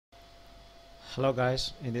Hello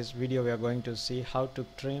guys, in this video we are going to see how to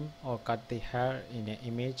trim or cut the hair in an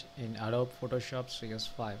image in Adobe Photoshop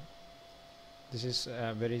CS5. This is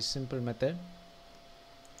a very simple method.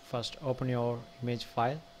 First open your image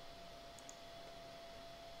file.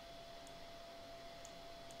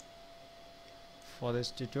 For this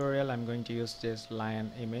tutorial I'm going to use this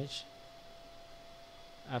lion image.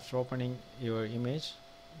 After opening your image,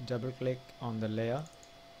 double click on the layer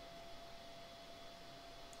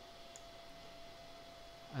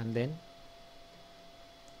and then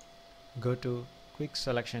go to quick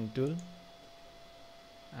selection tool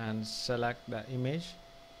and select the image.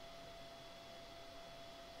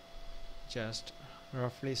 Just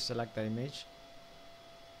roughly select the image.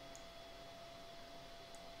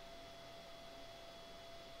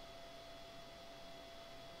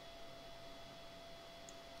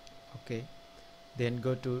 Okay, then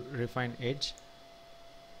go to refine edge.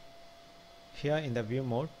 Here in the view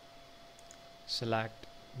mode, select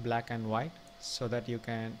black and white so that you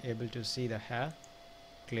can able to see the hair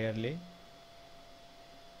clearly,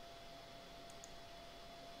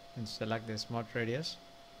 and select the smart radius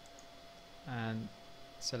and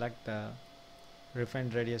select the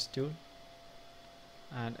refined radius tool,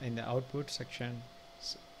 and in the output section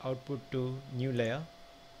output to new layer.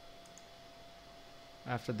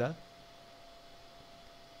 After that,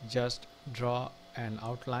 just draw an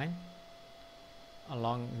outline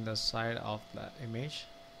along the side of the image.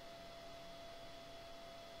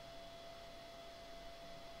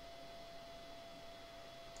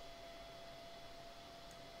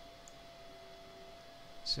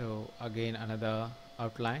 So again another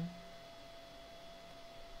outline.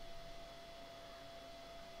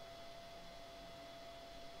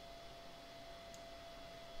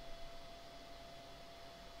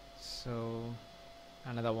 So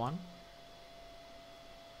another one.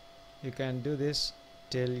 You can do this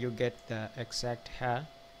till you get the exact hair.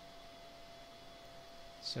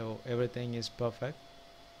 So everything is perfect.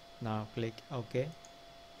 Now click OK.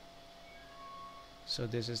 So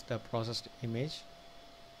this is the processed image.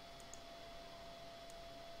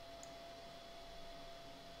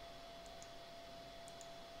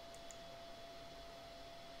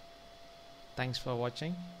 Thanks for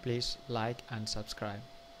watching. Please like and subscribe.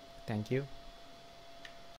 Thank you.